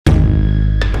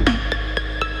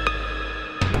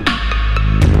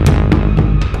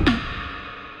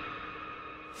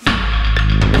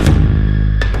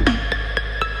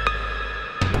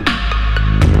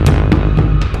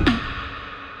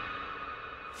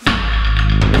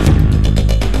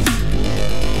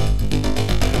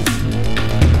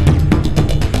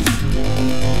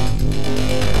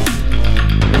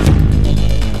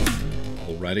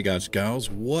Hey guys, gals,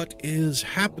 what is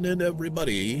happening,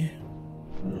 everybody?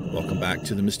 Welcome back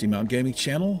to the Misty Mountain Gaming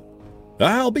channel.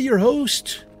 I'll be your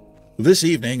host. This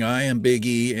evening, I am Big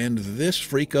E, and this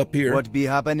freak up here, What be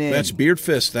happening? that's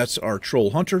Beardfist, that's our troll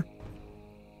hunter.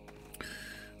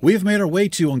 We have made our way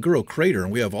to Unguro Crater,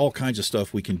 and we have all kinds of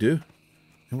stuff we can do,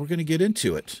 and we're going to get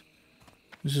into it.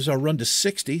 This is our run to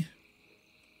 60.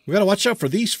 We got to watch out for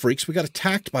these freaks. We got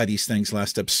attacked by these things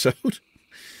last episode.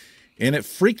 And it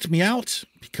freaked me out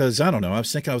because, I don't know, I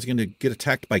was thinking I was going to get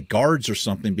attacked by guards or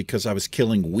something because I was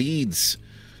killing weeds.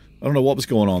 I don't know what was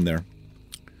going on there.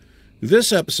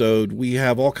 This episode, we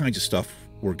have all kinds of stuff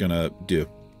we're going to do.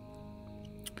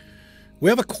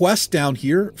 We have a quest down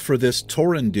here for this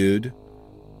Tauren dude.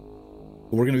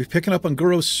 We're going to be picking up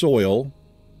Unguro's soil.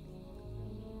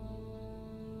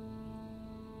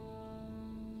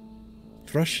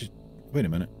 Wait a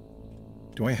minute.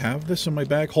 Do I have this in my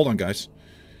bag? Hold on, guys.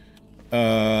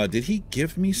 Did he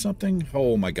give me something?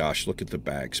 Oh my gosh, look at the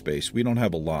bag space. We don't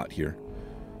have a lot here.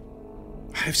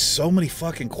 I have so many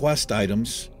fucking quest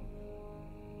items.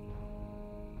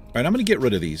 Alright, I'm going to get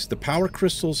rid of these. The power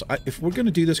crystals, if we're going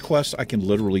to do this quest, I can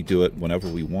literally do it whenever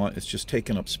we want. It's just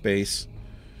taking up space.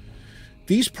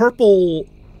 These purple,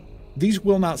 these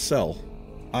will not sell.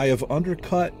 I have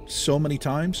undercut so many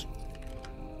times.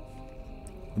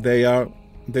 They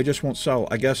just won't sell.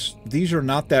 I guess these are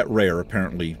not that rare,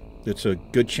 apparently. It's a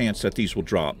good chance that these will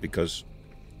drop because,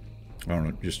 I don't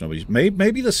know, just nobody's...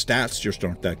 Maybe the stats just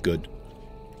aren't that good.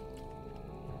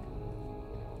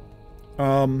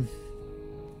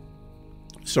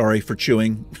 Sorry for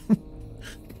chewing.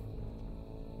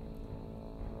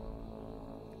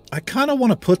 I kind of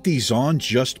want to put these on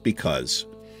just because.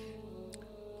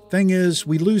 Thing is,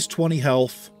 we lose 20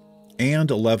 health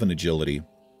and 11 agility.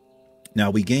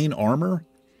 Now, we gain armor.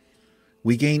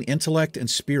 We gain intellect and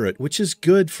spirit, which is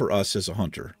good for us as a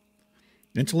hunter.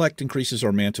 Intellect increases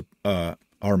our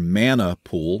mana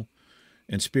pool,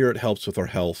 and spirit helps with our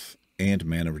health and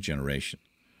mana regeneration.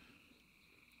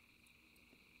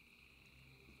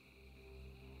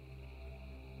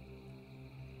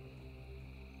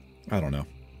 I don't know.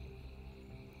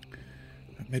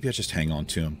 Maybe I just hang on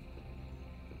to him.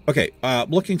 Okay,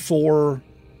 looking for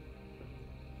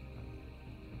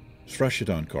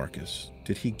Threshodon carcass.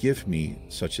 Did he give me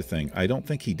such a thing? I don't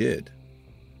think he did.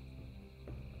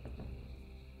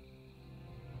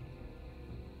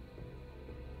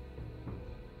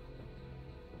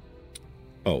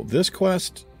 Oh, this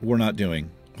quest we're not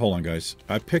doing. Hold on, guys.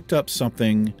 I picked up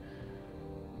something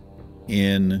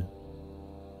in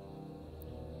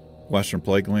Western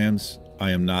Plaguelands.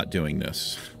 I am not doing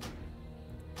this.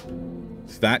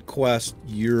 That quest,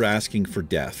 you're asking for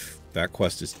death. That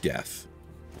quest is death.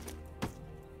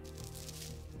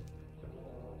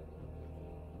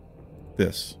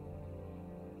 This.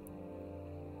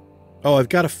 Oh, I've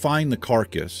got to find the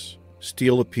carcass.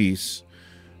 Steal a piece.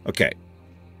 Okay.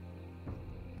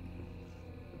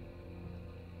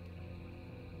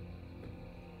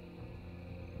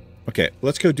 Okay,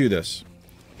 let's go do this.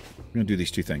 I'm going to do these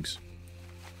two things.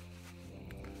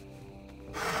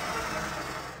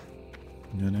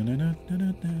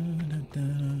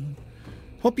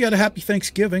 Hope you had a happy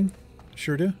Thanksgiving.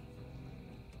 Sure do.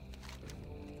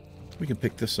 We can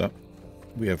pick this up.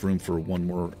 We have room for one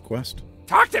more quest.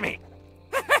 Talk to me!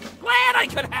 Glad I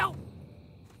could help!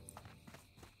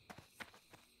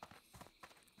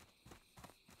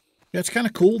 Yeah, it's kind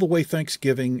of cool the way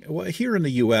Thanksgiving... Well, here in the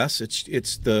U.S.,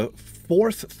 it's the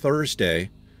fourth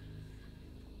Thursday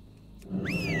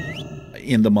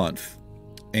in the month.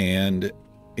 And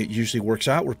it usually works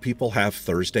out where people have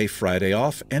Thursday, Friday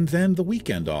off, and then the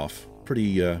weekend off.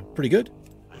 Pretty good.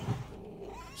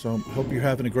 So, hope you're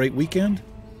having a great weekend.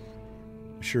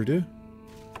 Sure do.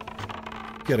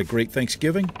 You had a great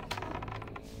Thanksgiving.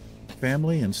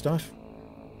 Family and stuff.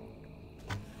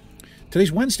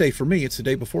 Today's Wednesday for me. It's the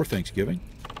day before Thanksgiving.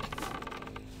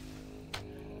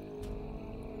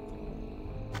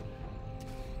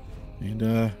 And,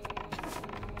 well,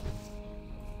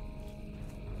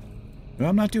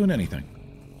 I'm not doing anything.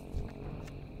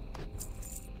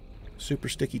 Super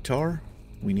sticky tar.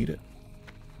 We need it.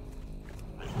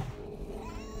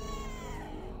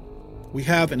 We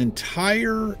have an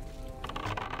entire...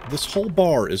 This whole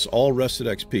bar is all rested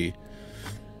XP.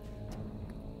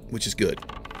 Which is good.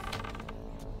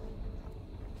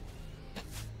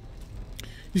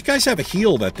 These guys have a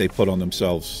heal that they put on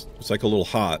themselves. It's like a little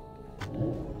hot.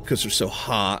 Because they're so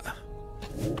hot.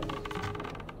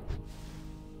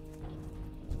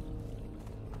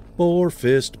 Boar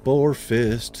fist, boar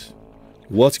fist.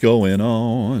 What's going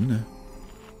on?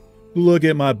 Look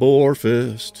at my boar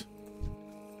fist.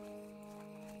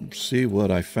 See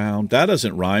what I found. That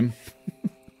doesn't rhyme.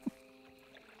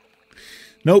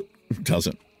 Nope, it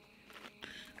doesn't.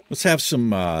 Let's have some,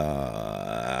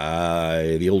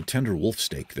 the old tender wolf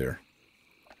steak there.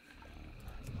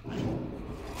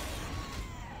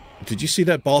 Did you see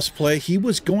that boss play? He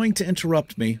was going to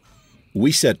interrupt me.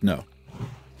 We said no.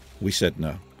 We said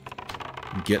no.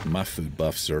 I'm getting my food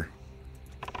buff, sir.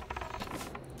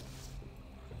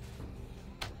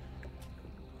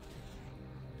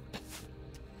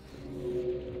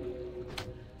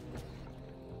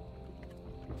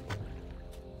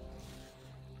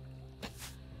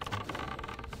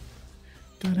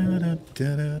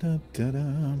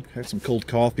 Had some cold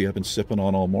coffee I've been sipping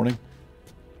on all morning.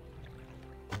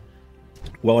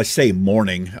 Well, I say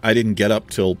morning. I didn't get up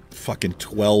till fucking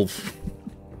 12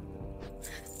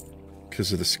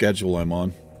 because of the schedule I'm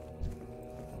on.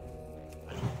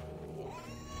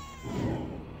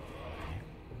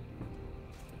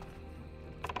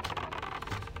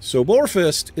 So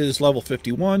Warfist is level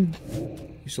 51.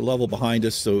 He's a level behind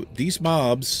us, so these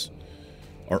mobs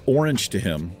are orange to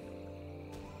him.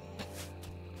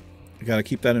 I gotta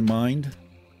keep that in mind.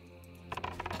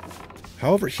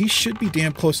 However, he should be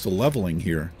damn close to leveling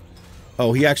here.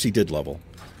 Oh, he actually did level.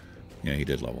 Yeah, he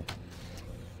did level.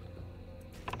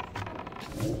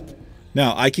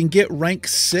 Now, I can get rank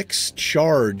 6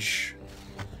 charge.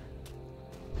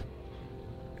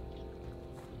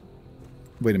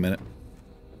 Wait a minute.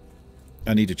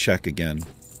 I need to check again.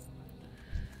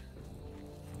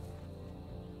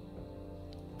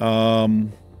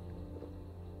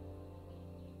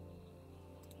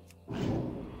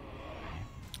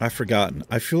 I've forgotten.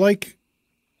 I feel like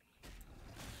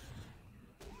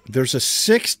there's a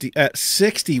 60. At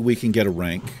 60, we can get a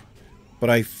rank. But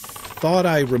I thought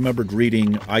I remembered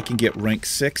reading I can get rank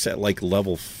 6 at like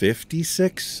level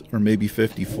 56 or maybe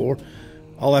 54.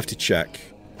 I'll have to check.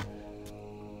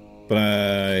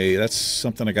 But that's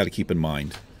something I got to keep in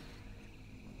mind.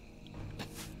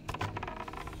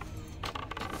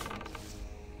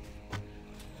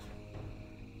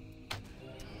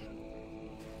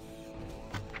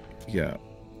 Yeah.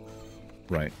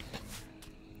 Right.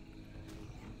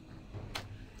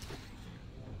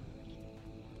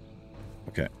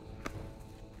 Okay.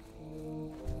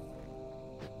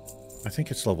 I think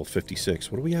it's level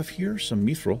 56. What do we have here? Some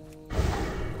mithril.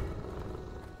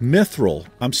 Mithril.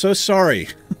 I'm so sorry.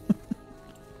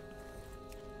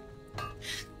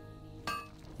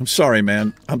 I'm sorry,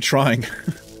 man. I'm trying.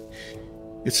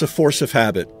 It's a force of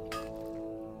habit.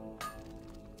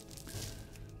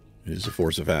 It is a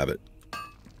force of habit.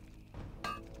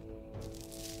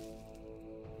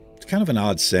 It's kind of an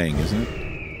odd saying, isn't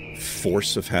it?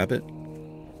 Force of habit.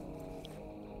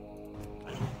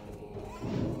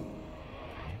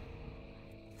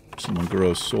 Someone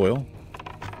grows soil.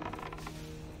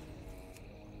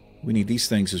 We need these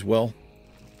things as well.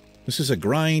 This is a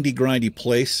grindy, grindy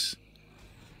place.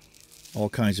 All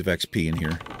kinds of XP in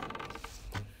here.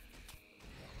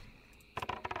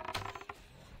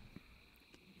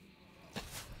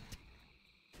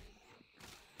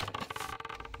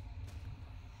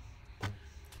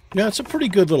 Yeah, it's a pretty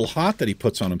good little hot that he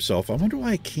puts on himself. I wonder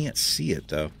why I can't see it,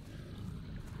 though.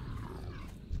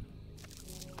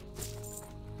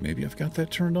 Maybe I've got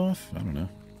that turned off? I don't know.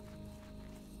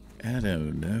 I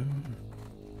don't know.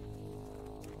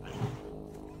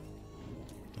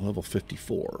 Level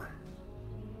 54.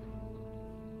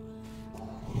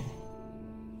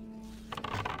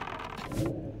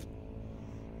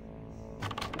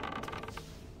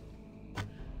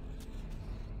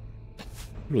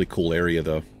 Really cool area,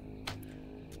 though.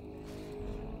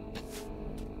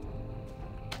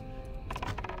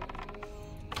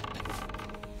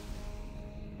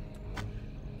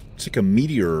 It's like a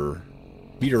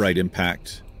meteorite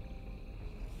impact.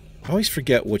 I always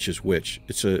forget which is which.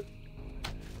 Is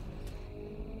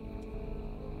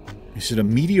it a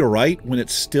meteorite when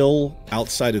it's still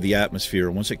outside of the atmosphere?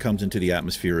 Once it comes into the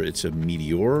atmosphere, it's a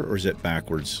meteor, or is it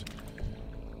backwards?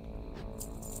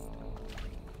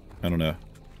 I don't know.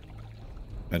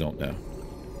 I don't know.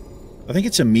 I think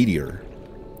it's a meteor.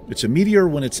 It's a meteor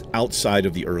when it's outside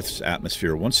of the Earth's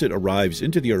atmosphere. Once it arrives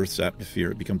into the Earth's atmosphere,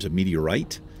 it becomes a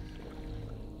meteorite.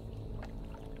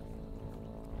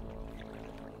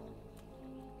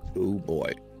 Oh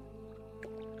boy.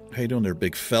 How you doing there,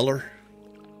 big feller?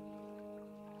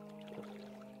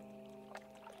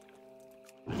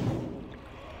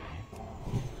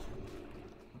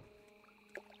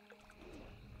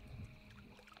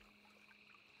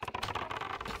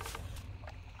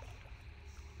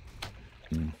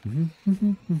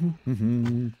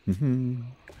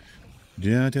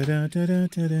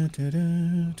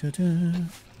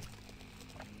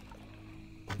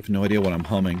 have no idea what I'm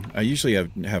humming. I usually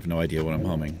have no idea what I'm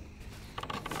humming.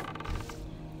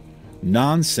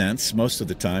 Nonsense most of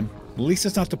the time. At least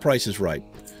it's not The Price is Right.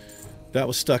 That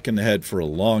was stuck in the head for a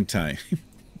long time.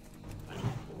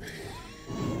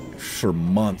 For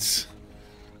months.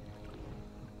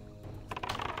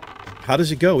 How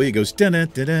does it go? He goes da-da,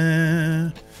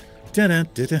 da-da, da-da,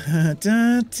 da-da,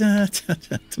 da-da,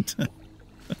 da-da.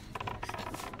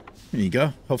 There you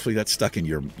go. Hopefully that's stuck in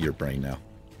your brain now.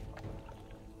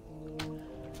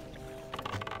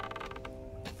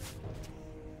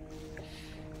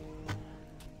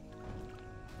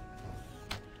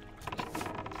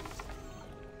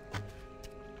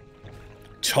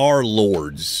 Tar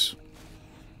Lords.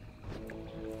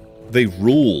 They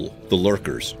rule the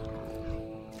lurkers.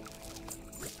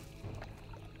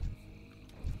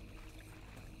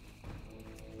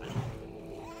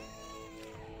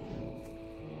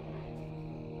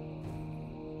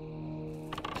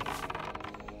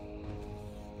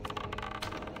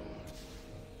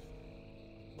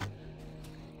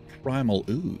 Primal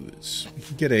Ooze. We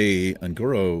can get a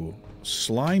Anguro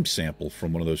slime sample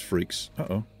from one of those freaks.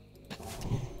 Uh-oh.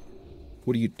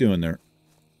 What are you doing there?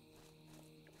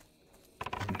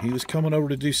 He was coming over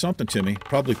to do something to me.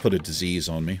 Probably put a disease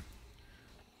on me.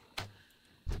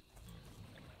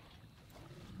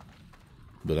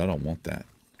 But I don't want that.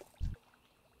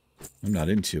 I'm not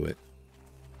into it.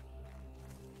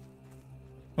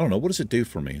 I don't know. What does it do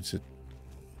for me? Is it...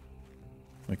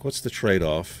 like, what's the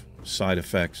trade-off? Side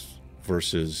effects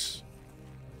versus...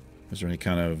 is there any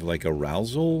kind of, like,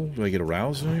 arousal? Do I get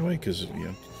aroused anyway? Because, you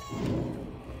know...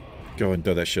 go ahead and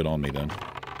throw that shit on me, then.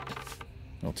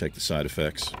 I'll take the side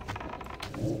effects.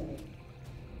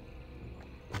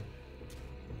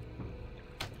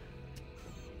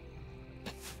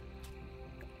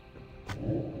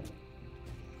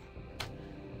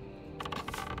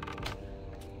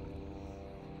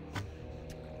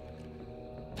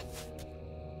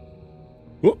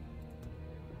 Whoop!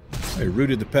 I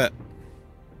rooted the pet.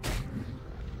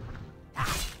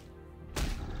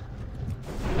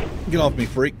 Get off me,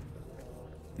 freak.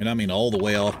 And I mean all the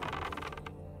way off.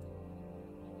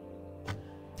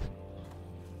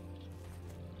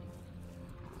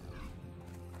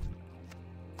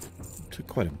 Took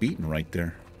quite a beating right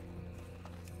there.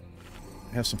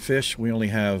 Have some fish. We only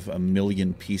have 1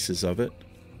 million pieces of it.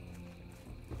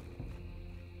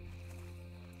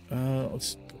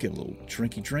 Let's get a little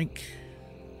drinky drink.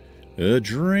 A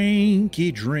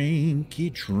drinky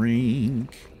drinky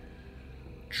drink.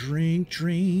 Drink,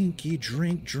 drinky,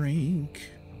 drink,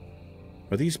 drink.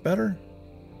 Are these better?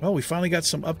 Oh, we finally got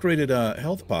some upgraded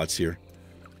health pots here.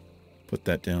 Put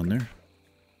that down there.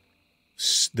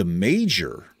 The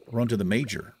major. Run to the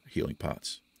major healing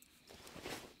pots.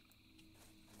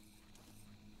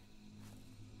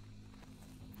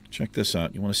 Check this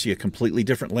out. You want to see a completely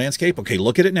different landscape? Okay,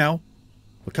 look at it now.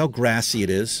 Look how grassy it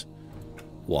is.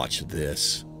 Watch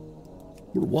this.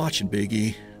 We're watching, Big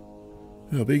E.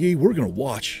 Oh, Big E, we're going to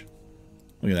watch.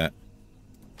 Look at that.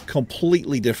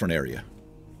 Completely different area.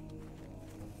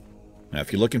 Now,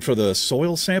 if you're looking for the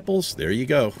soil samples, there you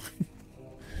go.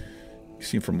 You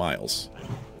see them for miles.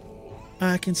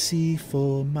 I can see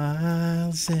for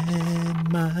miles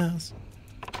and miles.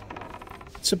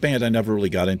 It's a band I never really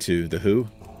got into, The Who.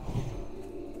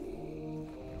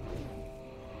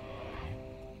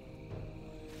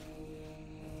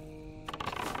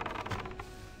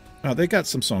 Oh, they got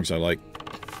some songs I like.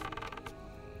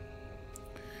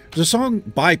 There's a song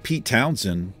by Pete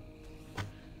Townsend.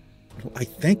 I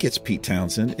think it's Pete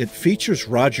Townsend. It features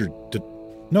Roger...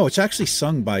 No, it's actually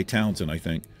sung by Townsend, I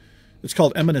think. It's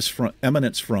called Eminence Front. I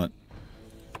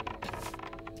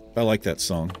like that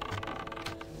song.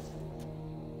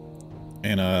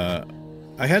 And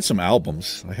I had some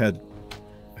albums. I had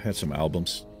some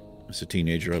albums as a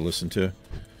teenager I listened to.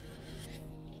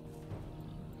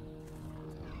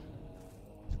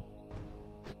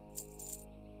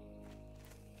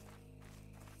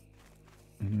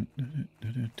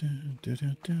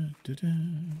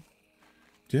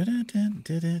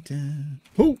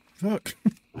 Oh, fuck.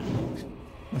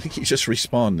 I think he just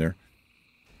respawned there.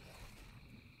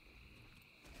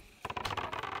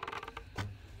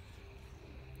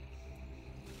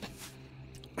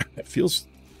 It feels...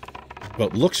 well,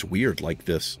 it looks weird like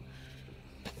this.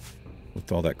 With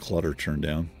all that clutter turned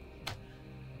down.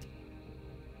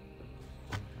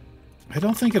 I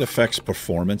don't think it affects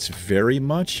performance very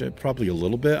much. Probably a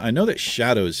little bit. I know that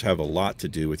shadows have a lot to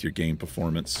do with your game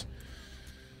performance.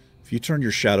 If you turn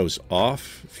your shadows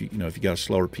off, if you got a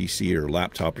slower PC or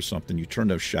laptop or something, you turn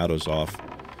those shadows off.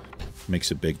 It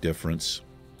makes a big difference.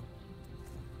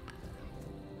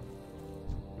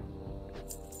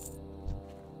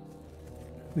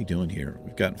 What are we doing here?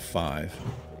 We've gotten 5.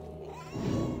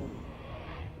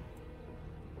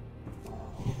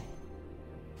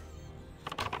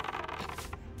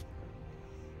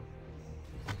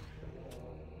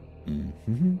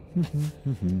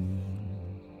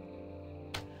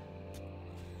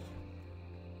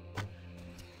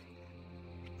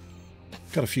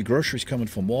 Got a few groceries coming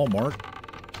from Walmart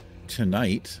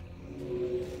tonight.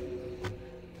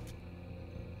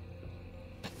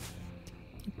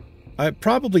 I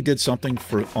probably did something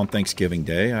on Thanksgiving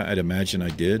Day. I'd imagine I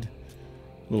did. A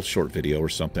little short video or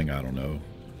something. I don't know.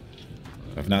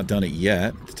 I've not done it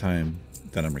yet at the time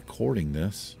that I'm recording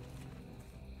this.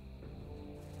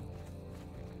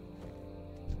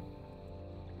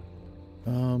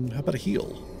 How about a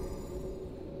heal?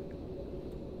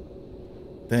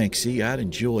 Thanks. See, I'd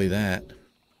enjoy that.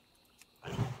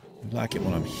 I like it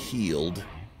when I'm healed.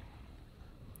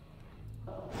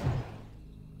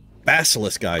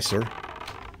 Basilisk guy, sir.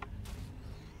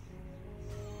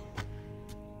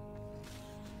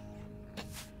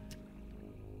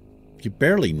 You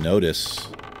barely notice.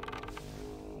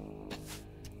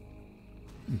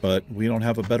 But we don't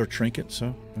have a better trinket,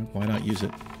 so why not use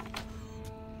it?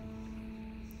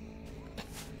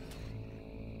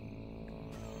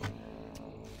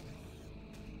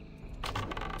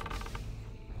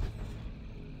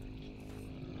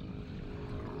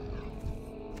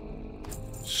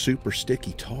 Super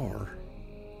sticky tar.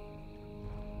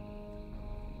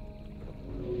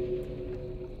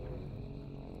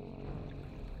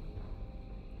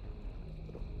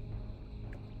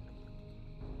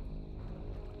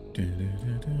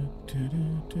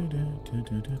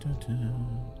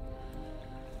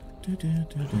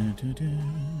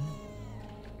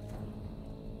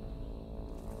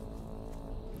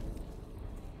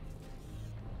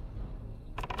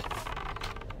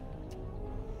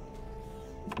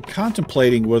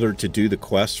 Contemplating whether to do the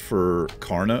quest for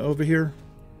Karna over here.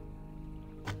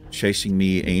 Chasing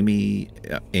me,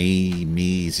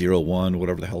 Amy01,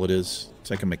 whatever the hell it is.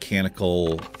 It's like a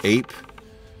mechanical ape.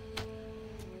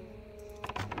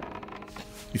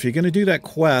 If you're going to do that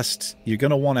quest, you're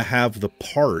going to want to have the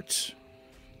part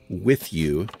with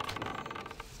you.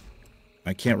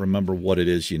 I can't remember what it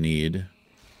is you need.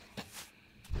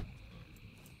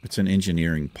 It's an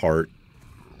engineering part.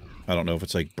 I don't know if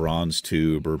it's like bronze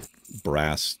tube or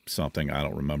brass something. I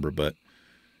don't remember, but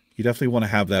you definitely want to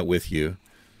have that with you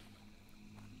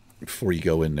before you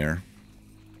go in there.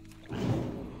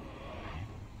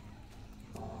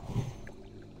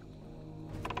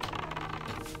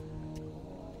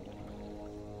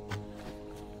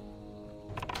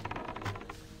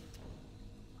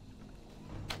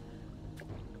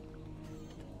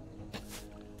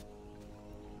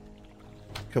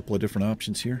 A couple of different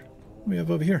options here. What do we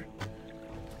have over here?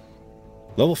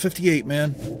 Level 58,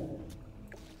 man.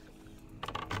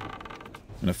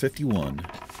 And a 51.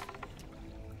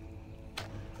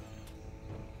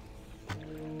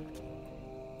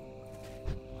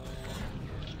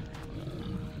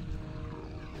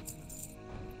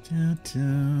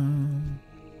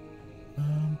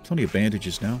 Plenty of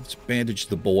bandages now. Let's bandage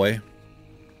the boy.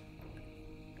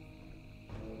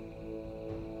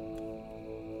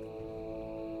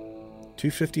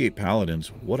 $258 paladins.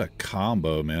 What a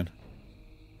combo, man.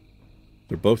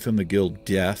 They're both in the guild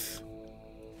Death.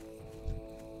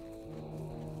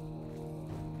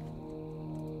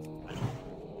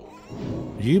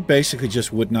 You basically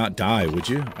just would not die, would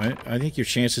you? I think your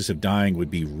chances of dying would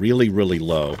be really, really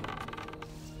low.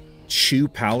 Chew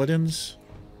paladins?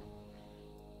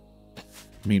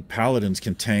 I mean, paladins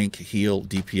can tank, heal,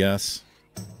 DPS.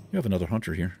 You have another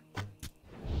hunter here.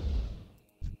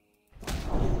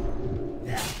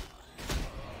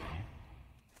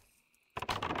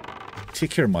 Take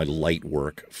care of my light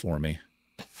work for me.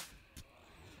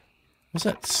 What's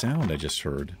that sound I just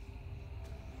heard?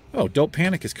 Oh, Don't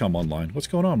Panic has come online. What's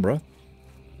going on, bro?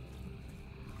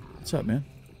 What's up, man?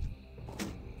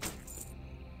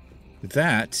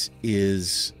 That's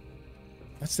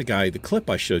the guy, the clip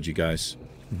I showed you guys.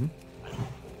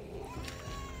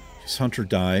 His hunter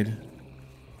died.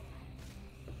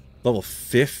 Level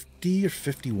 50 or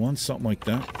 51, something like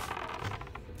that.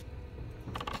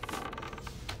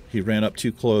 He ran up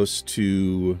too close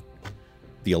to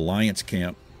the Alliance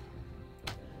camp.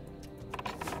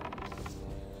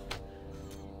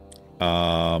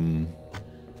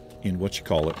 In what you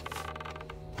call it?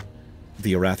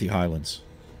 The Arathi Highlands.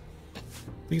 I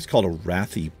think it's called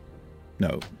Arathi.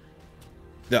 No.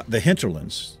 The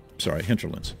Hinterlands. Sorry,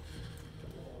 Hinterlands.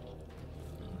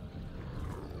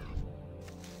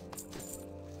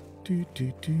 Do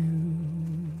do do.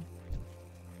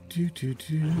 Do do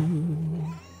do.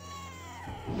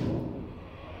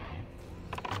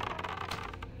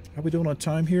 How we doing on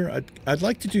time here? I'd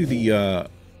like to do the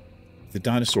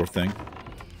dinosaur thing.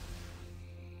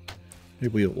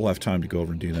 Maybe we'll have time to go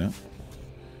over and do that.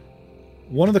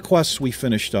 One of the quests we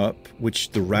finished up,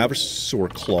 which the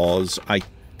Ravisaur Claws, I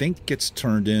think gets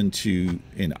turned into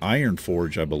an Iron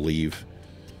Forge, I believe.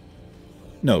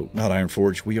 No, not Iron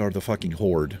Forge. We are the fucking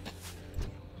Horde.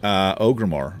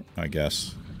 Ogrimmar, I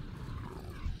guess.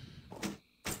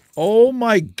 Oh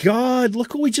my god,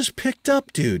 look what we just picked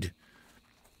up, dude.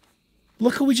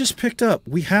 Look what we just picked up.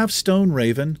 We have Stone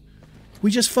Raven.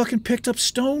 We just fucking picked up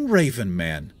Stone Raven,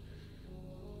 man.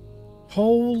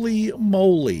 Holy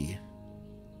moly.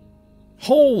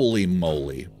 Holy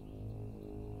moly.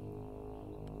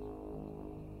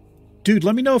 Dude,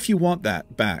 let me know if you want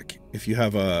that back. If you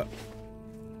have a...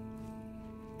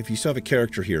 If you still have a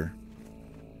character here.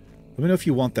 Let me know if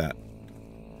you want that.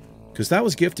 Because that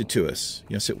was gifted to us.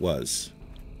 Yes, it was.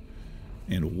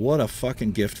 And what a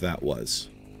fucking gift that was.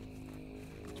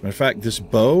 As a matter of fact, this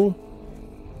bow,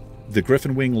 the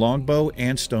Griffin Wing Longbow,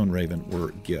 and Stone Raven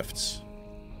were gifts.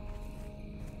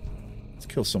 Let's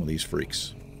kill some of these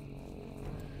freaks.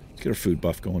 Let's get our food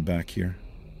buff going back here.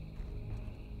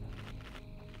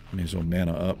 May as well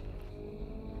mana up.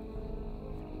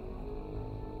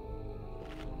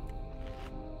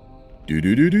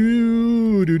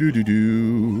 Do-do-do-do,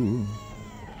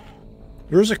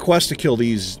 There's a quest to kill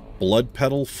these blood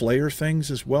petal flare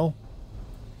things as well.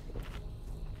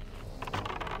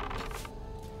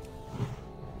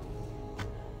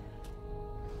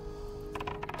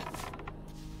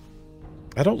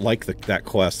 I don't like that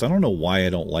quest. I don't know why I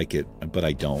don't like it, but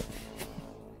I don't.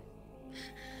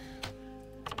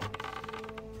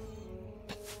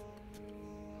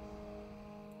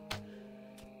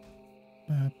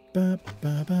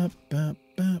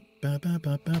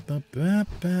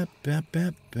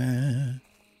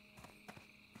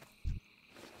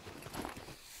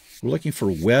 We're looking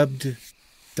for webbed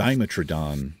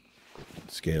Dimetrodon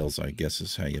scales, I guess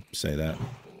is how you say that.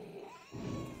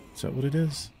 Is that what it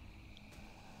is?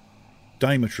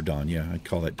 Dimetrodon, yeah, I'd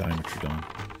call that Dimetrodon.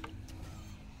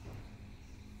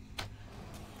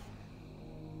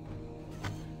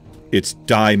 It's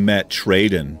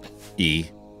Dimetrodon, E.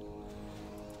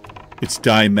 It's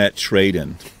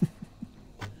Dimetrodon.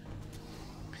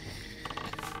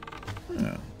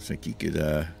 Oh, looks like you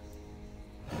could,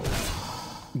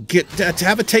 get to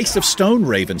have a taste of Stone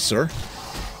Raven, sir.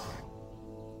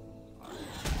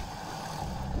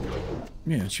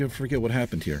 Yeah, did you ever forget what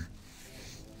happened here?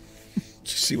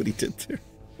 Did you see what he did there?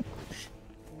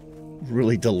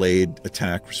 Really delayed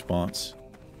attack response.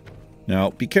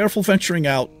 Now, be careful venturing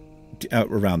out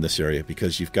around this area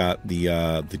because you've got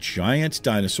the giant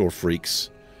dinosaur freaks.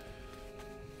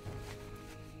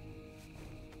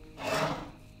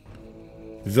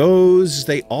 Those,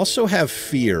 they also have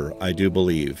fear, I do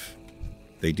believe.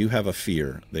 They do have a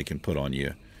fear they can put on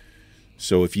you.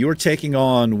 So if you are taking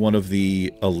on one of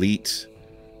the elite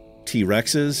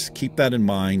T-Rexes, keep that in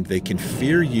mind. They can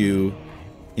fear you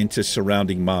into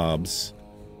surrounding mobs.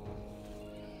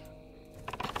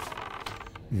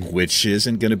 Which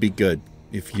isn't going to be good.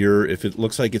 If it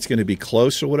looks like it's going to be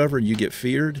close or whatever and you get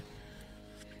feared,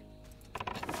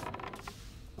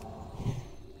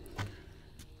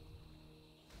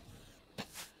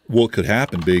 what could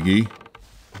happen, Big E?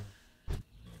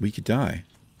 We could die.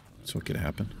 That's what could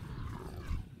happen.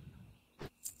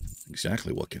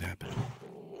 Exactly what could happen.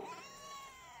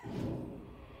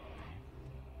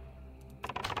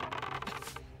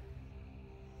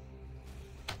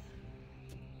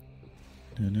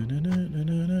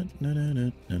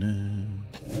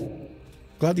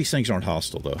 Glad these things aren't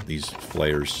hostile, though. These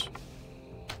flares.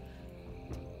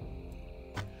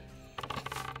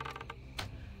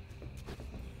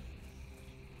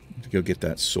 Go get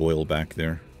that soil back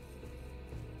there.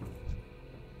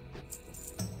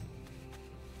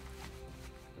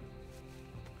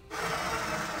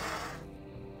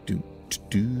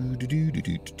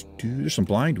 There's some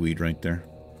blind weed right there.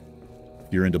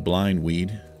 If you're into blind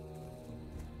weed.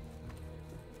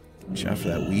 Watch out for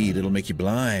that weed, it'll make you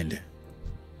blind.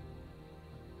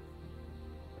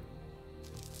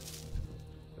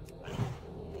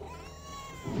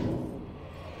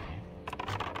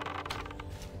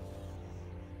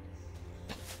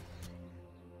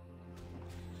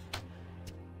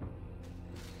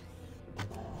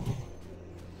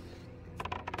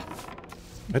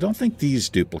 I don't think these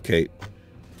duplicate.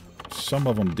 Some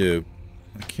of them do.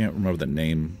 I can't remember the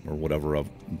name or whatever of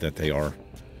that they are.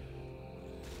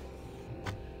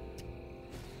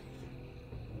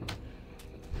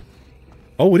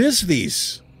 Oh, it is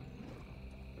these.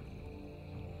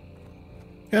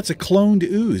 Yeah, it's a cloned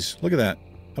ooze. Look at that.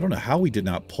 I don't know how we did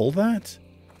not pull that.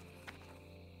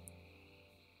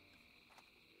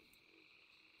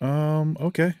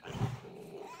 Okay.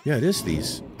 Yeah, it is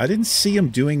these. I didn't see him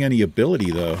doing any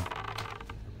ability, though.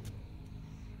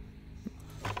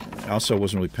 I also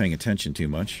wasn't really paying attention too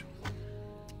much.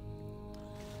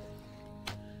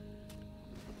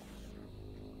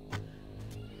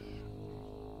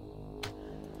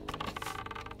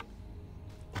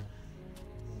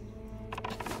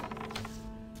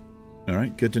 All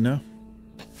right, good to know.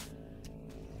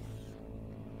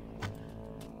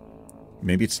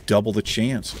 Maybe it's double the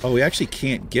chance. Oh, we actually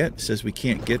can't get... It says we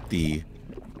can't get the...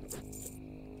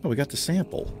 Oh, we got the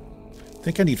sample. I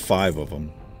think I need 5 of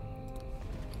them.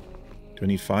 Do I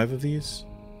need 5 of these?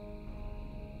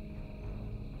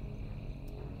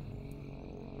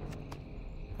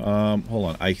 Hold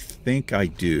on. I think I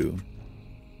do.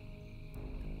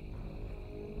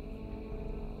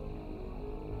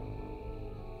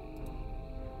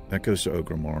 That goes to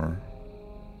Ogrimmar.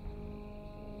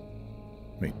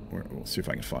 Wait, we'll see if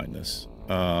I can find this.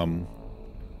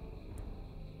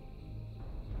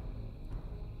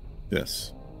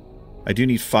 This. I do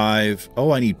need 5.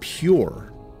 Oh, I need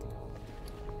pure.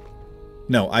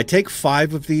 No, I take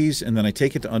 5 of these, and then I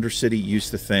take it to Undercity, use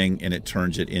the thing, and it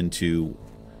turns it into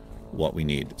what we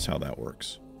need. That's how that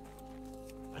works.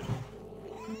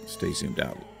 Stay zoomed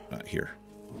out here.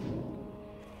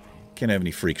 Can't have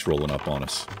any freaks rolling up on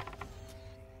us.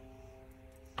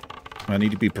 I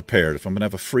need to be prepared. If I'm going to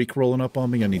have a freak rolling up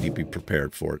on me, I need to be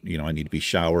prepared for it. You know, I need to be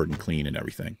showered and clean and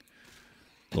everything.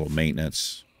 A little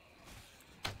maintenance.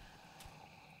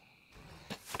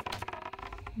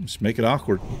 Just make it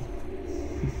awkward.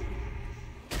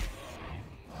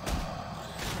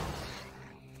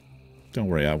 Don't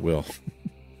worry, I will.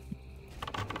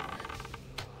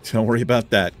 Don't worry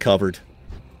about that. Covered.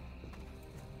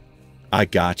 I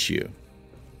got you.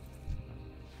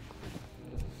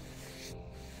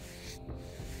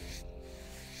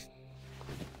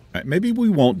 All right, maybe we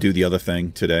won't do the other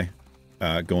thing today.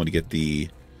 Going to get the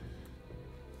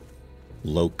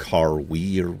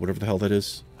Lokar-Wee or whatever the hell that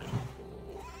is.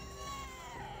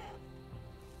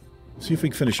 See if we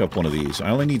can finish up one of these. I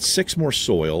only need 6 more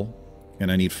soil, and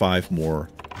I need 5 more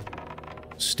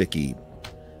sticky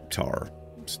tar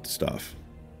stuff.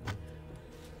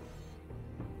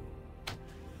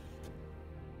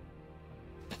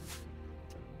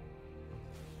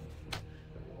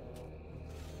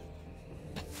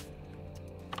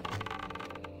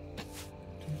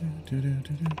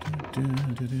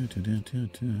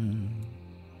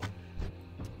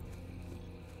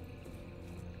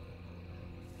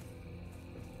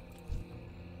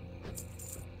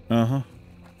 Uh-huh.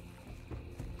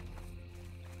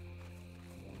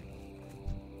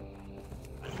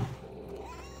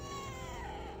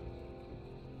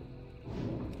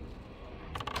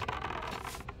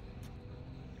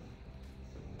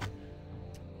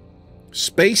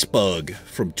 Space Bug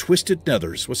from Twisted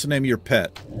Nethers. What's the name of your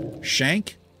pet?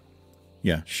 Shank?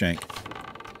 Yeah, Shank.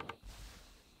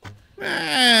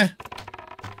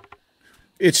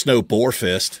 It's no boar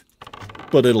fist,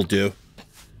 but it'll do.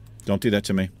 Don't do that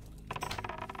to me.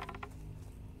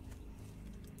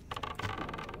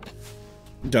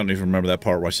 Don't even remember that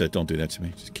part where I said, don't do that to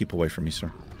me. Just keep away from me,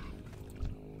 sir.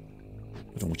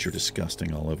 I don't want your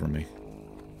disgusting all over me.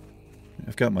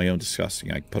 I've got my own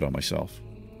disgusting I can put on myself.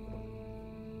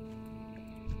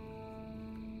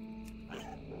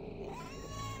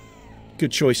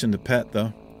 Good choice in the pet,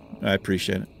 though. I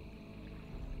appreciate it.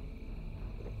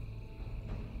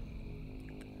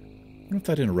 I wonder if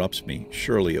that interrupts me.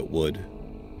 Surely it would.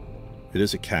 It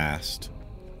is a cast.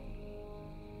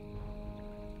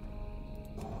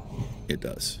 It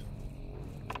does.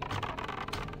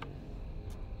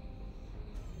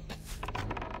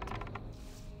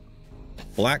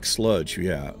 Black Sludge,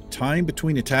 yeah. Time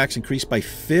between attacks increased by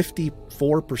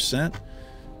 54%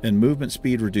 and movement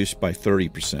speed reduced by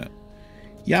 30%.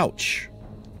 Youch.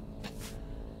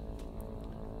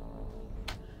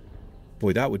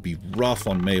 Boy, that would be rough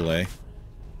on melee.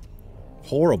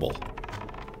 Horrible.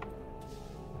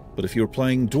 But if you were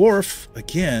playing Dwarf,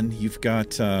 again, you've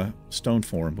got Stone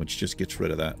Form, which just gets rid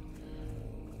of that.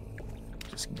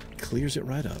 Just clears it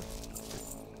right up.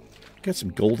 Got some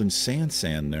golden sand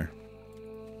there.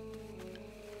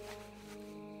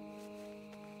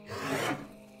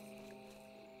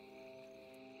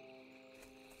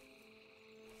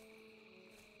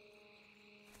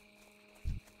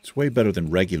 It's way better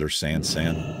than regular sand.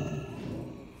 I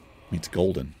mean, it's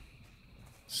golden.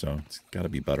 So it's got to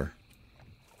be better.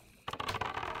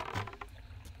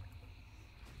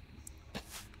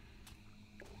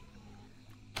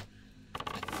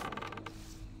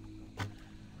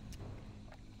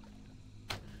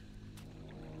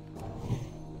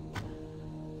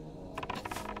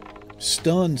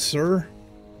 Stunned, sir.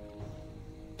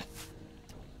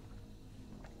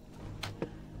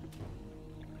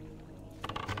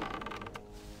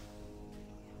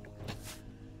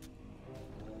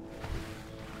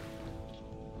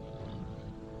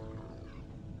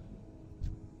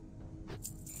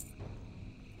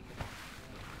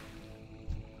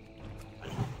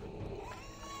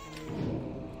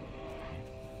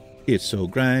 It's so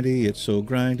grindy, it's so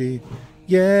grindy.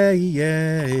 Yeah,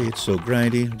 yeah, it's so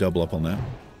grindy. Double up on that.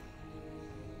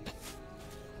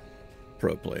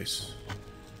 Pro place.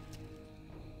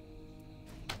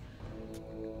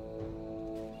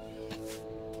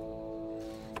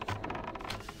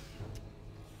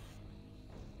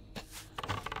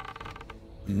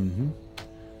 Mm-hmm.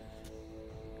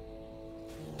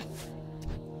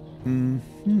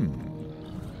 Mm-hmm.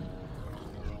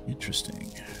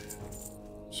 Interesting.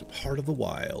 So Heart of the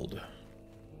Wild.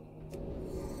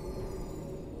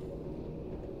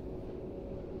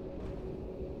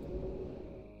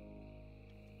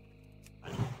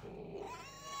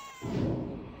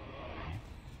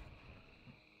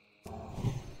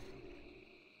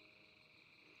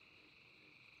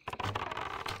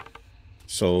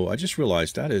 So I just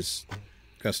realized that is...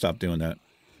 Gotta stop doing that.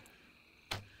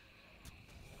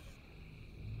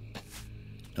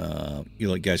 You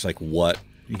like guys like, what?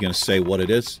 You gonna say what it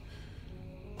is?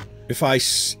 If I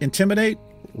intimidate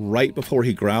right before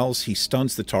he growls, he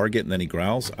stuns the target and then he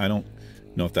growls. I don't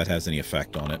know if that has any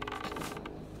effect on it.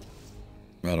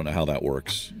 I don't know how that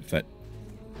works. If that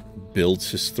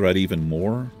builds his threat even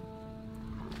more.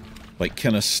 Like,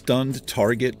 can a stunned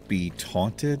target be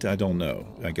taunted? I don't know.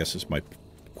 I guess is my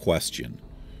question.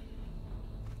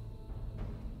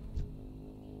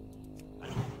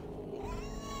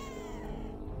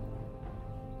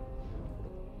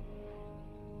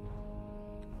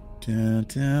 Dun,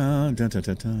 dun, dun, dun,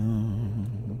 dun,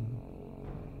 dun.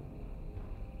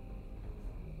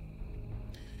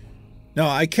 Now,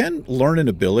 I can learn an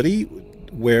ability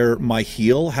where my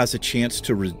heal has a chance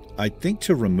to, I think,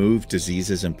 to remove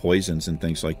diseases and poisons and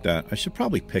things like that. I should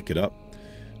probably pick it up.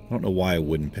 I don't know why I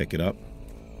wouldn't pick it up.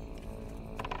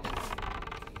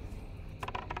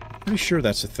 Pretty sure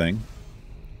that's a thing.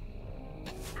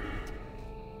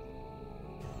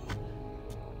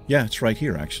 Yeah, it's right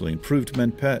here, actually. Improved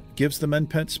Men Pet. Gives the Men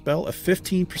Pet spell a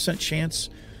 15% chance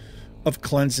of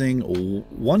cleansing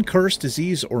one curse,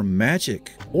 disease, or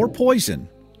magic, or poison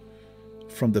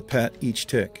from the pet each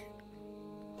tick.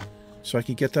 So I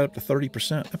could get that up to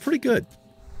 30%. Pretty good.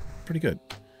 Pretty good.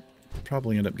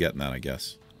 Probably end up getting that, I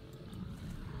guess.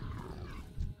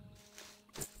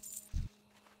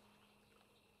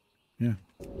 Yeah.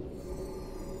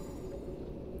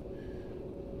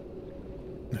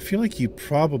 I feel like you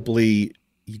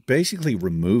basically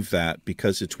remove that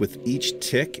because it's with each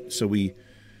tick. So we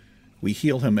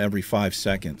heal him every 5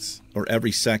 seconds, or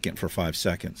every second for 5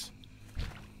 seconds.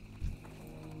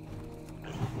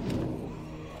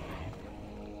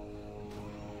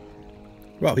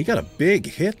 Wow, he got a big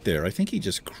hit there. I think he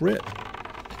just crit.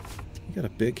 He got a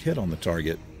big hit on the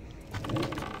target.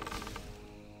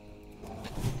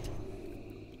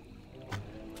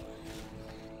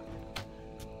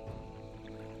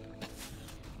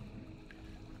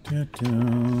 Da, da,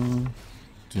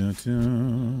 da, da.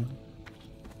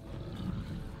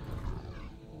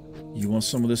 You want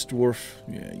some of this, dwarf?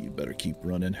 Yeah, you better keep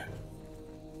running.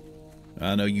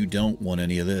 I know you don't want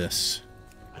any of this.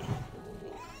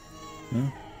 Huh?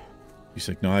 He's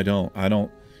like, no, I don't. I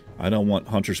don't want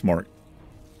Hunter's Mark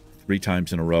 3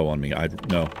 times in a row on me.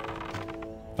 No.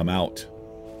 I'm out.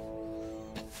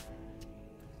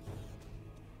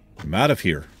 I'm out of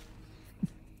here.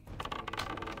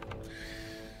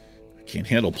 Can't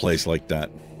handle plays like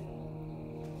that.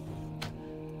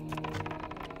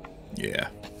 Yeah.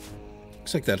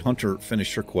 Looks like that hunter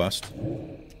finished her quest.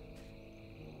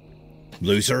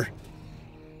 Loser.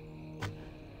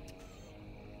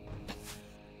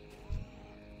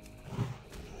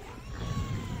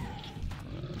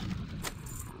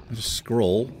 There's a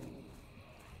scroll.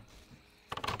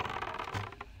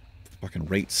 Fucking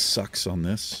rate sucks on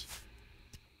this.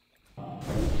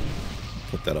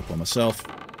 Put that up on myself.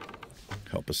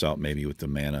 Help us out maybe with the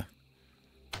mana.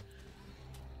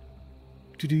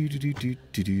 I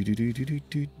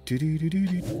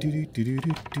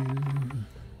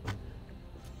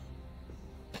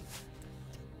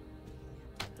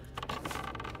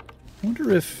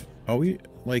wonder if... Are we,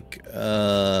 like,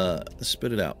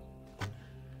 spit it out.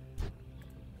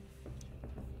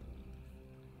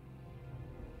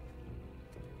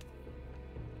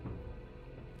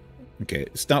 Okay,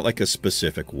 it's not like a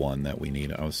specific one that we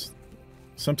need.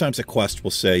 Sometimes a quest will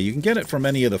say, you can get it from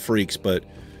any of the freaks, but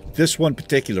This one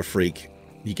particular freak,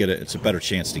 you get it. It's a better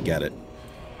chance to get it.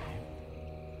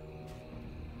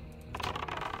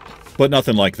 But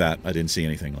nothing like that. I didn't see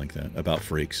anything like that about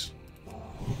freaks.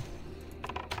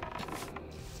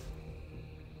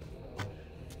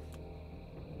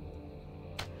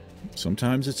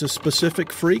 Sometimes it's a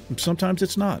specific freak, sometimes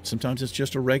it's not. Sometimes it's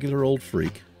just a regular old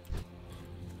freak.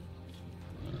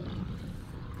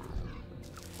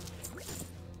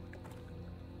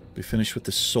 We finish with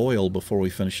the soil before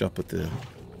we finish up with the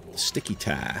sticky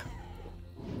tie.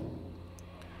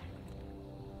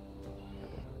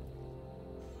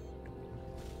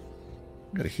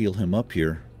 Gotta heal him up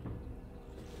here.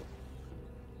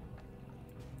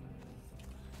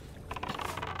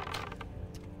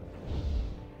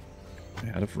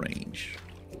 Out of range.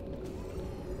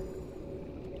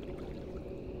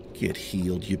 Get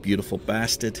healed, you beautiful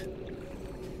bastard.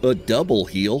 A double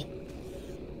heal.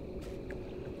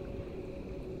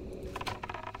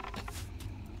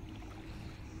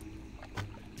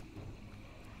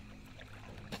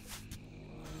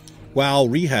 Wow,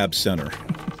 rehab center.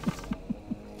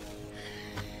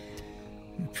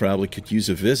 Probably could use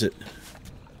a visit.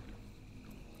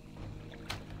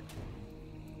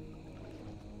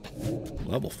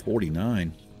 Level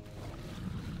 49.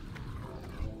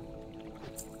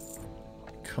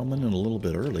 Coming in a little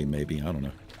bit early, maybe. I don't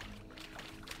know.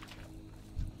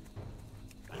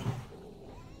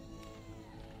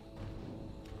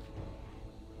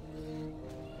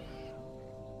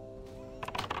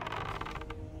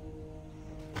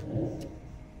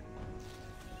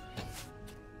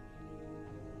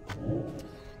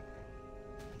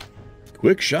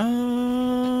 Quick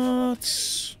shots.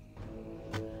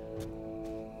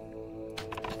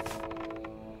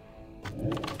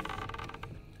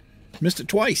 Missed it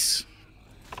twice.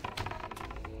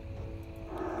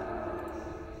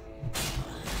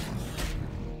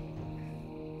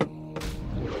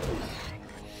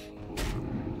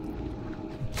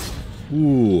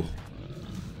 Ooh.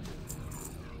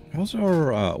 How's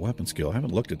our weapon skill? I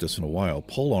haven't looked at this in a while.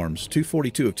 Pole arms,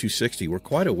 242 of 260. We're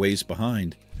quite a ways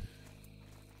behind.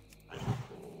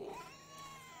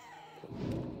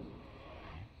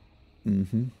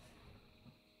 Mm-hmm.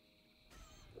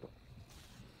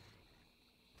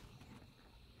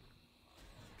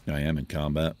 I am in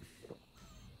combat.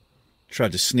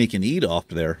 Tried to sneak and eat off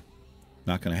there.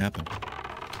 Not going to happen.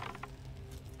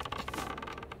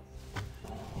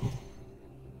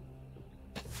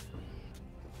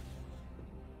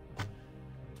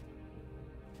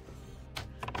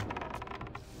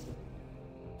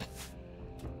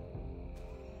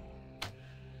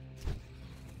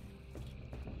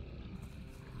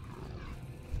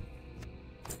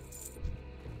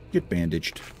 Get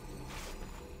bandaged.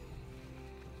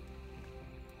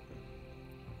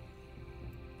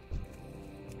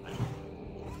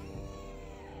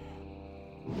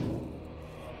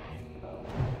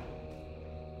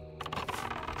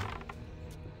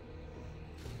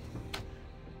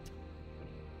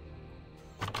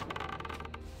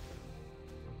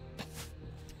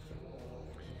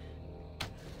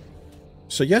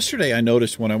 So yesterday I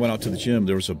noticed when I went out to the gym,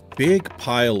 there was a big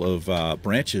pile of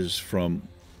branches from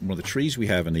one of the trees we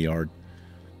have in the yard.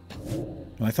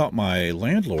 And I thought my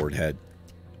landlord had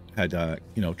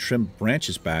you know, trimmed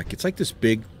branches back. It's like this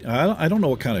big, I don't know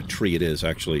what kind of tree it is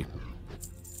actually,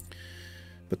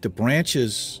 but the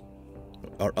branches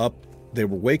are up. They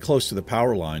were way close to the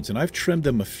power lines, and I've trimmed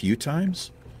them a few times,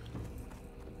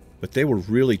 but they were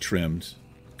really trimmed,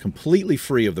 completely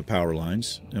free of the power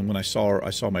lines. And when I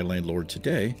saw my landlord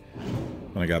today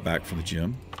when I got back from the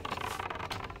gym.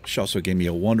 She also gave me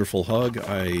a wonderful hug.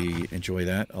 I enjoy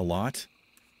that a lot.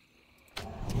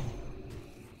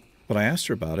 But I asked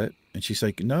her about it, and she's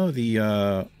like, no,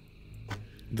 the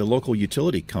local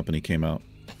utility company came out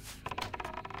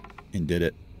and did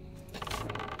it,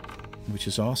 which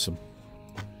is awesome.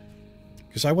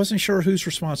 Because I wasn't sure whose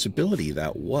responsibility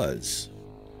that was.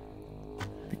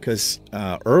 Because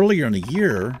earlier in the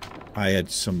year, I had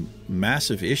some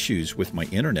massive issues with my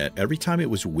internet. Every time it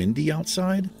was windy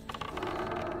outside,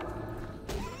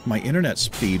 my internet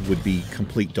speed would be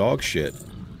complete dog shit.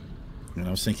 And I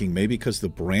was thinking maybe because the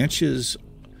branches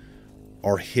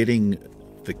are hitting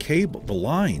the cable, the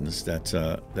lines,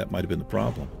 that might have been the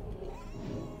problem.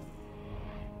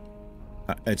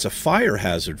 It's a fire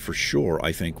hazard for sure,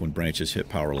 I think, when branches hit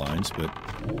power lines, but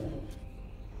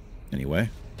anyway,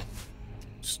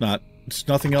 it's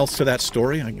nothing else to that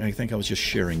story. I think I was just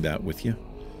sharing that with you.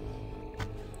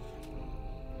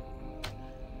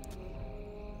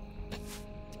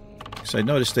 So I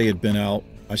noticed they had been out.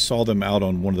 I saw them out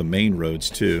on one of the main roads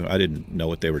too. I didn't know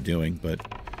what they were doing, but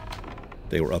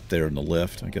They were up there in the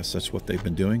lift. I guess that's what they've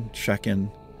been doing. Checking.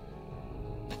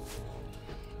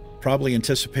 Probably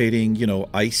anticipating, you know,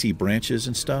 icy branches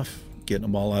and stuff. Getting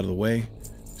them all out of the way.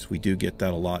 So we do get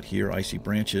that a lot here. Icy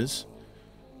branches.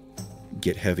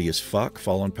 Get heavy as fuck.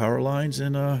 Fall on power lines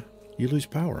and you lose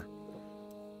power.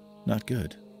 Not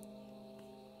good.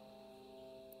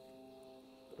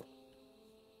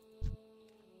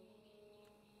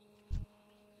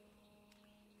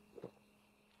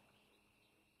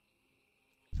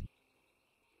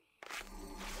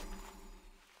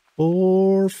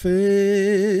 Warfist,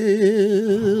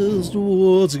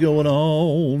 what's going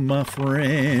on, my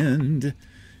friend?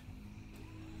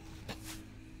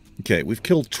 Okay, we've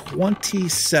killed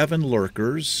 27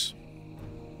 lurkers.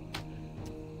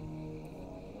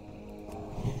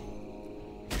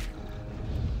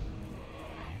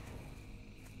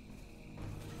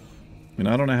 And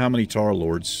I don't know how many Tar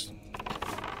Lords.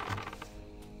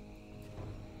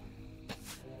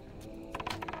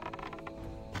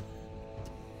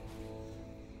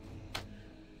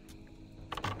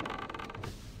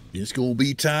 It's going to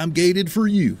be time-gated for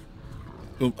you.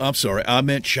 Oh, I'm sorry, I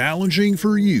meant challenging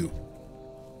for you.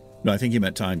 No, I think you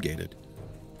meant time-gated.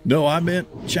 No, I meant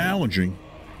challenging.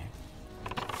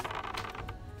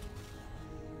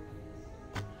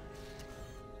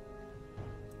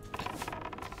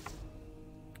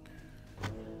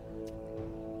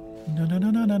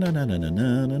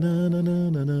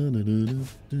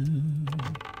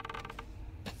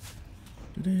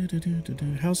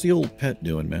 How's the old pet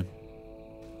doing, man?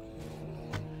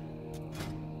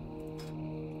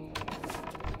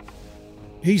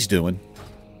 He's doing.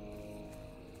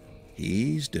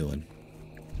 He's doing.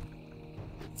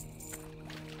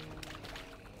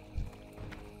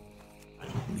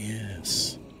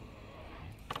 Yes.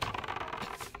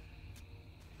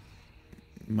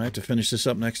 Might have to finish this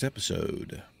up next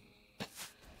episode.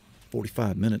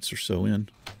 45 minutes or so in.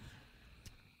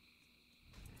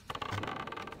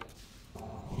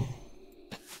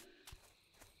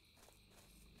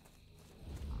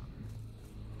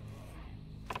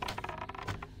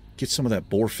 Get some of that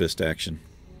boar fist action.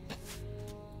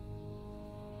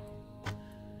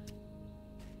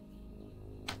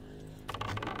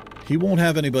 He won't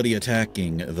have anybody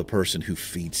attacking the person who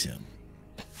feeds him.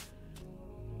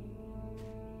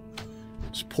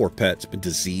 This poor pet's been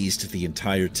diseased the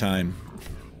entire time.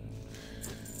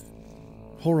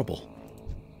 Horrible.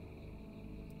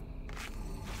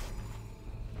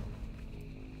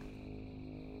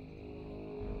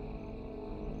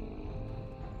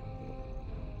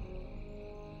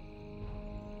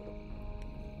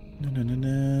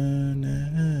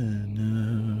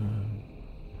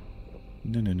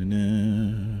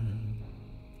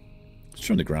 Let's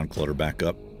turn the ground clutter back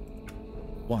up.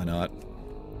 Why not?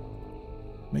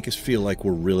 Make us feel like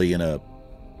we're really in a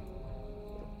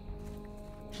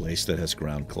place that has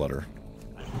ground clutter.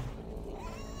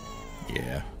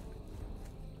 Yeah.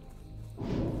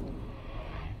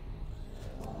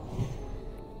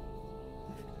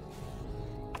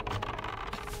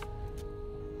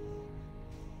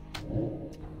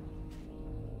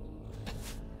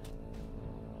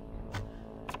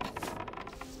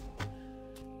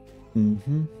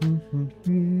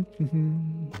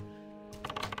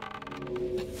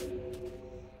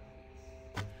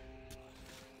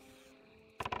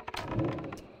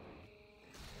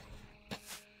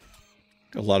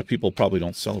 A lot of people probably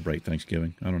don't celebrate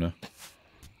Thanksgiving. I don't know.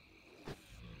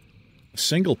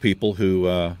 Single people who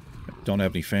don't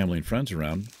have any family and friends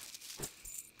around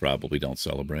probably don't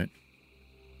celebrate.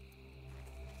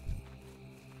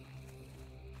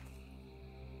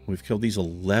 We've killed these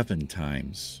 11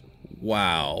 times.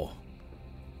 Wow.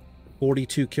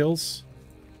 42 kills?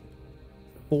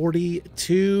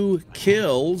 42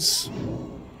 kills?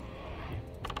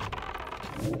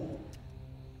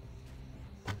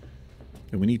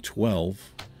 And we need 12.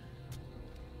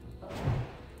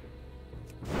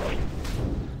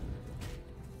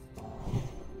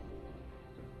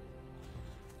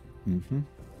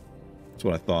 That's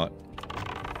what I thought.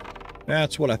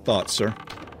 That's what I thought, sir.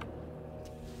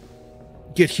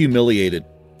 Get humiliated.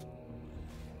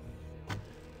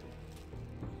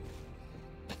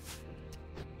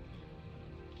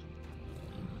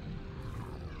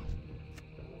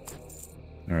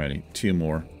 Alrighty, 2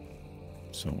 more.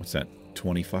 So what's that?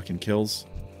 20 fucking kills?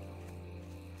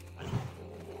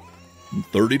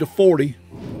 30 to 40.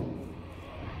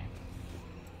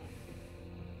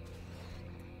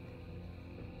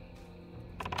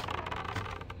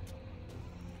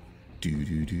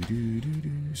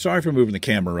 Sorry for moving the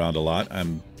camera around a lot.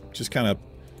 I'm just kind of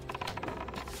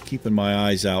keeping my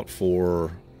eyes out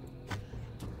for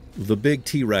the big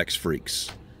T-Rex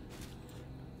freaks.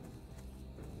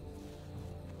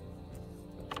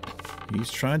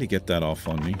 He's trying to get that off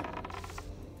on me.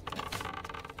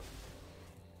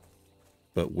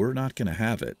 But we're not going to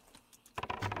have it.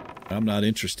 I'm not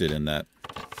interested in that.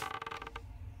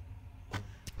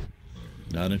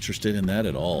 Not interested in that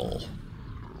at all.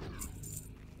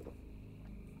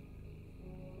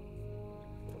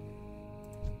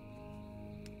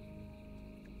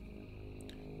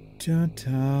 Ta-ta.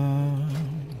 I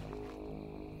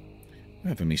don't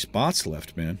have any spots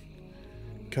left, man.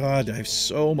 God, I have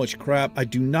so much crap. I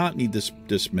do not need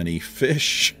this many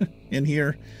fish in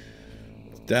here.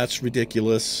 That's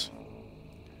ridiculous.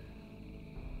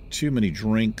 Too many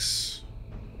drinks.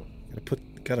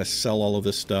 Gotta sell all of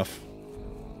this stuff.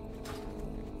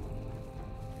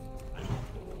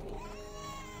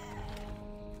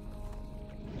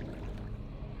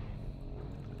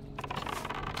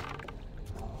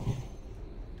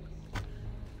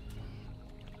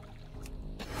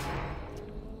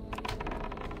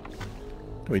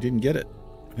 Oh, he didn't get it.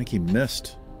 I think he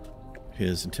missed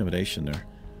his intimidation there.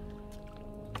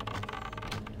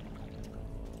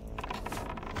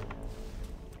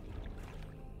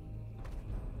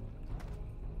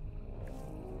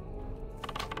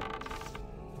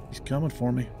 He's coming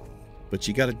for me. But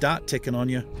you got a dot ticking on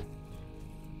you.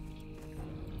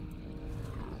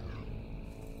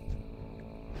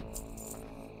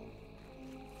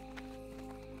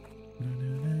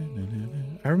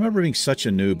 I remember being such a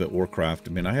noob at Warcraft.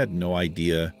 I mean, I had no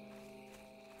idea.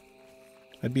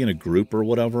 I'd be in a group or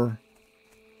whatever,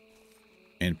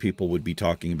 and people would be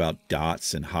talking about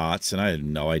dots and hots, and I had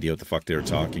no idea what the fuck they were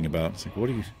talking about. It's like,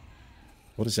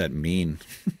 what does that mean?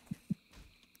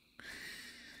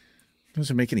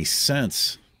 Doesn't make any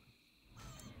sense.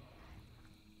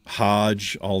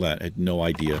 Hodge, all that. I had no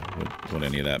idea what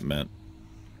any of that meant.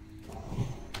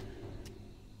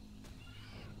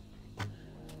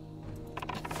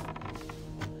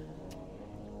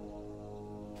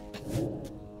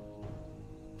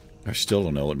 I still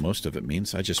don't know what most of it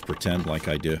means. I just pretend like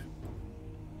I do.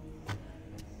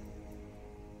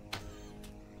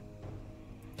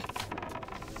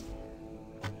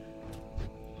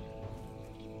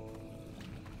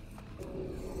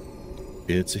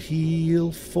 It's a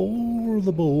heal for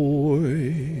the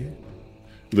boy,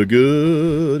 the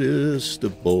goodest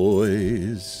of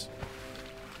boys.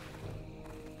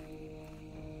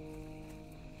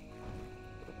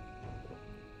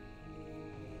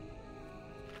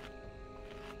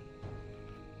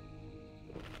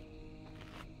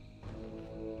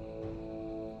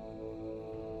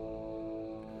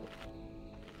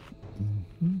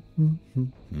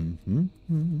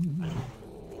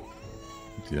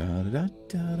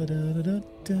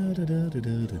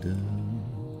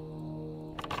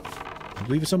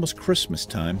 I believe it's almost Christmas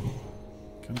time.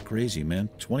 Kind of crazy, man.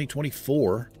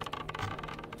 2024.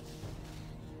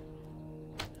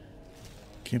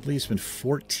 Can't believe it's been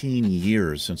 14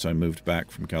 years since I moved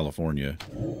back from California.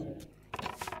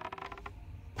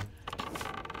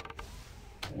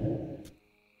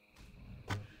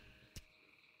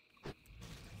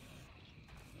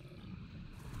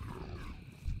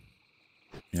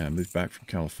 Yeah, I moved back from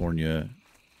California.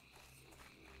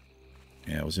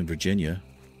 Yeah, I was in Virginia.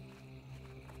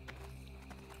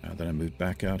 Then I moved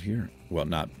back out here. Well,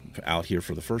 not out here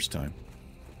for the first time.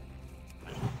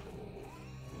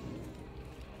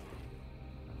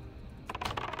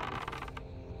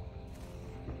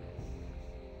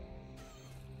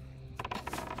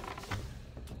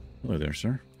 Hello there,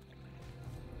 sir.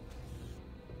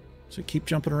 So keep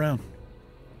jumping around.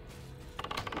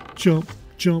 Jump,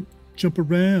 jump, jump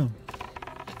around.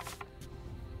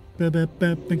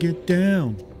 Get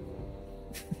down.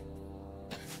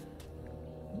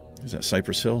 Is that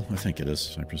Cypress Hill? I think it is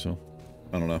Cypress Hill.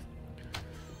 I don't know.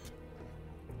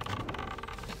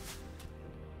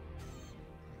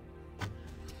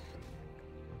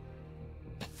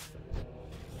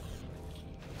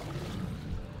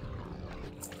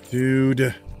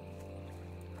 Dude.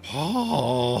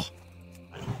 Oh.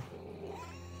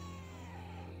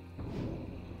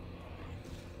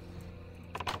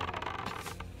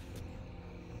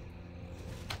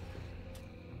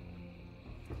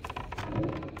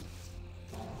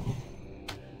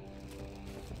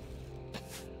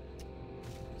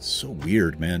 So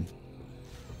weird, man.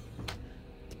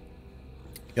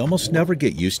 You almost never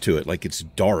get used to it. Like, it's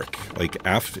dark. Like,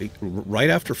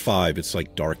 right after 5, it's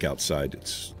like dark outside.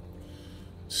 It's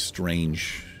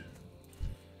strange.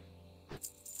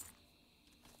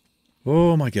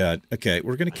 Oh my god. Okay,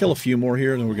 we're gonna kill a few more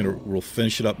here, and then we'll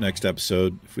finish it up next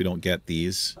episode if we don't get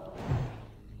these.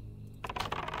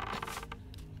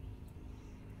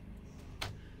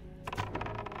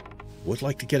 Would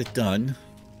like to get it done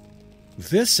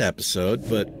this episode,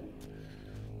 but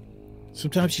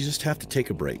Sometimes you just have to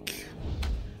take a break.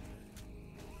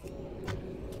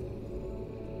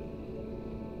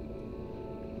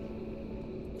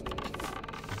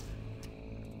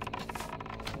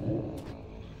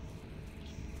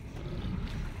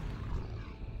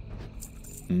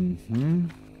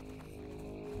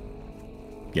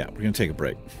 Yeah, we're going to take a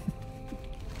break.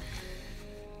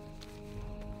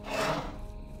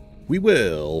 We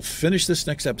will finish this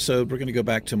next episode. We're going to go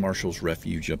back to Marshall's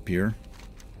Refuge up here.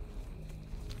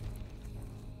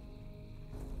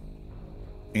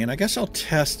 And I guess I'll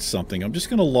test something. I'm just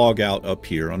going to log out up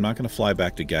here. I'm not going to fly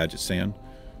back to Gadget Sand,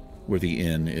 where the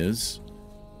inn is.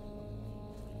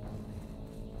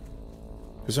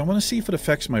 Because I want to see if it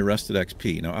affects my rested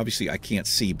XP. Now, obviously, I can't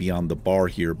see beyond the bar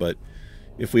here, but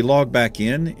if we log back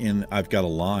in and I've got a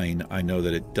line, I know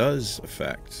that it does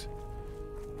affect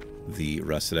the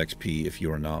rested XP if you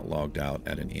are not logged out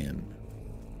at an inn.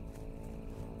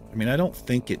 I mean, I don't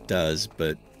think it does,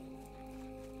 but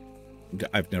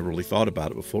I've never really thought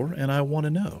about it before, and I want to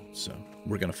know. So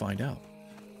we're going to find out.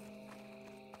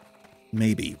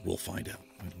 Maybe we'll find out.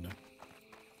 I don't know.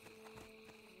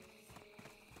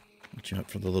 Watch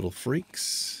out for the little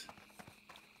freaks.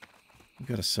 We've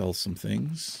got to sell some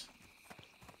things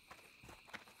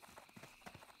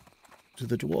to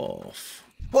the dwarf.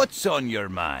 What's on your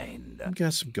mind? I've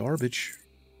got some garbage,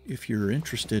 if you're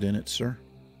interested in it, sir.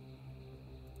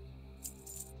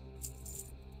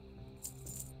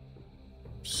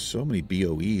 So many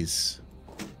BOEs.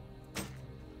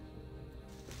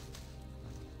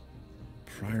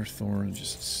 Prior Thorn,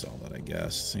 just sell that, I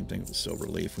guess. Same thing with the Silver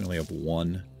Leaf. We only have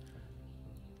one.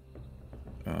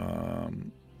 I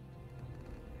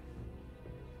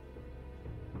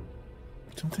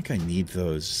don't think I need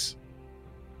those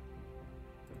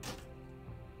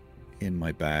in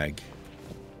my bag.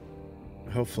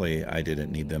 Hopefully I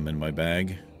didn't need them in my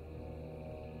bag.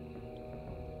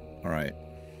 Alright.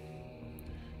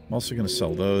 I'm also going to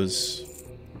sell those.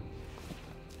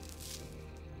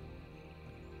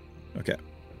 Okay.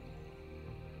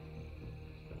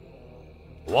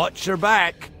 Watch your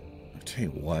back. I'll tell you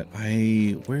what,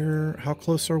 how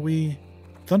close are we?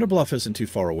 Thunder Bluff isn't too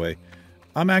far away.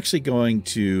 I'm actually going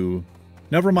to,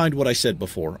 never mind what I said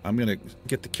before. I'm going to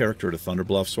get the character to Thunder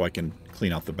Bluff so I can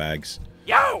clean out the bags.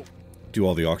 Yo! Do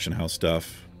all the auction house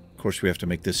stuff. Of course, we have to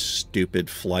make this stupid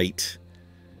flight.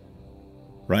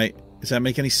 Right? Does that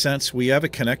make any sense? We have a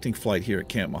connecting flight here at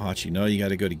Camp Mahachi. No, you got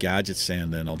to go to Gadget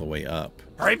Sand then all the way up.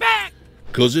 Hurry back!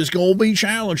 Because it's going to be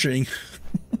challenging.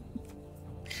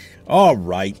 All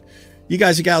right. You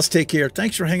guys and gals take care.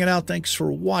 Thanks for hanging out. Thanks for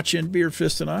watching.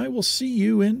 Beardfist and I will see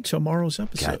you in tomorrow's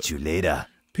episode. Catch you later.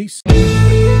 Peace.